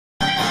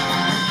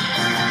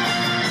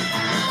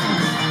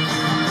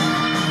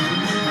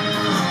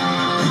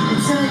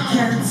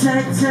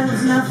take till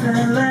there's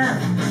nothing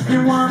left.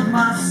 You want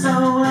my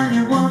soul and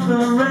you want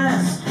the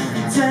rest.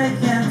 You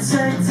take and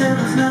take till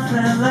there's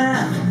nothing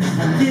left.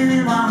 I give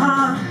you my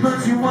heart,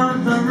 but you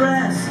want the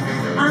rest.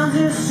 I'm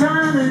just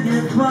trying to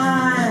get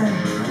by,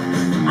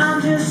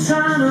 I'm just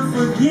trying to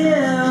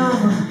forgive.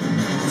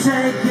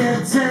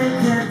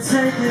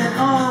 Take it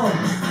all.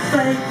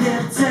 Fake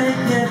it,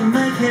 take it,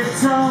 make it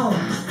tall.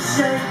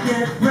 Shake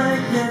it,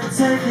 break it,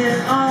 take it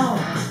all.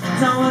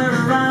 Don't wait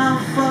around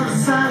for the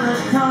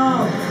silent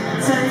call.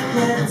 Take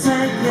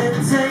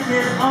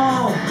it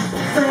all.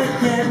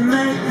 Fake it,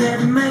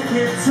 make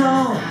it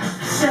tall.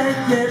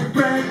 Shake it,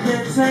 break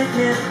it, take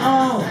it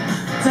all.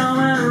 Don't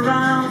wait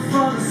around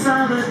for the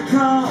silent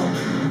call.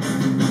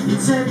 You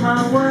take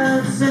my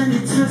words and you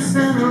twist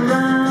them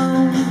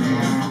around.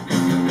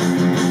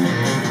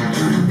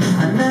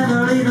 I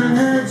never even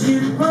heard you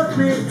put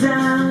me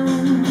down.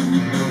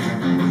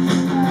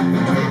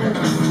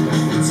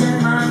 You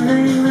take my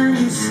name and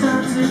you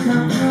start to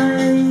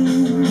complain.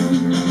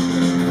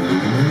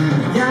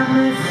 You got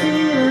me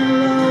feeling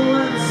low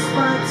and a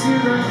spike to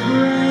the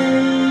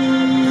brain.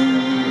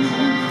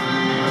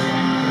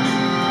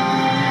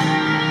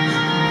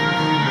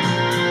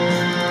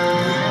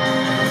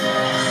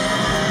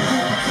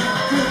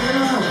 Take it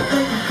all,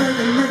 fake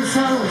it, make it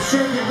so.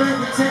 Shake it, break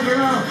it, take it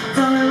all.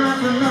 Don't let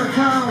rock another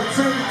call.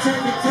 Take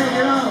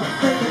it all.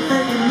 Fake it,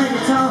 make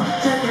it tall.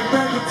 Shake it,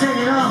 break it,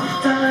 take it all.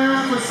 Don't let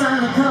rock with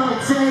silent call.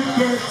 Take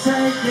it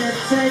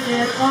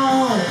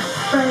all.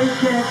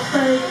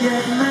 Fake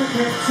it, make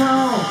it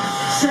tall.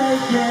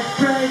 Shake it,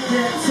 break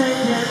it, take it.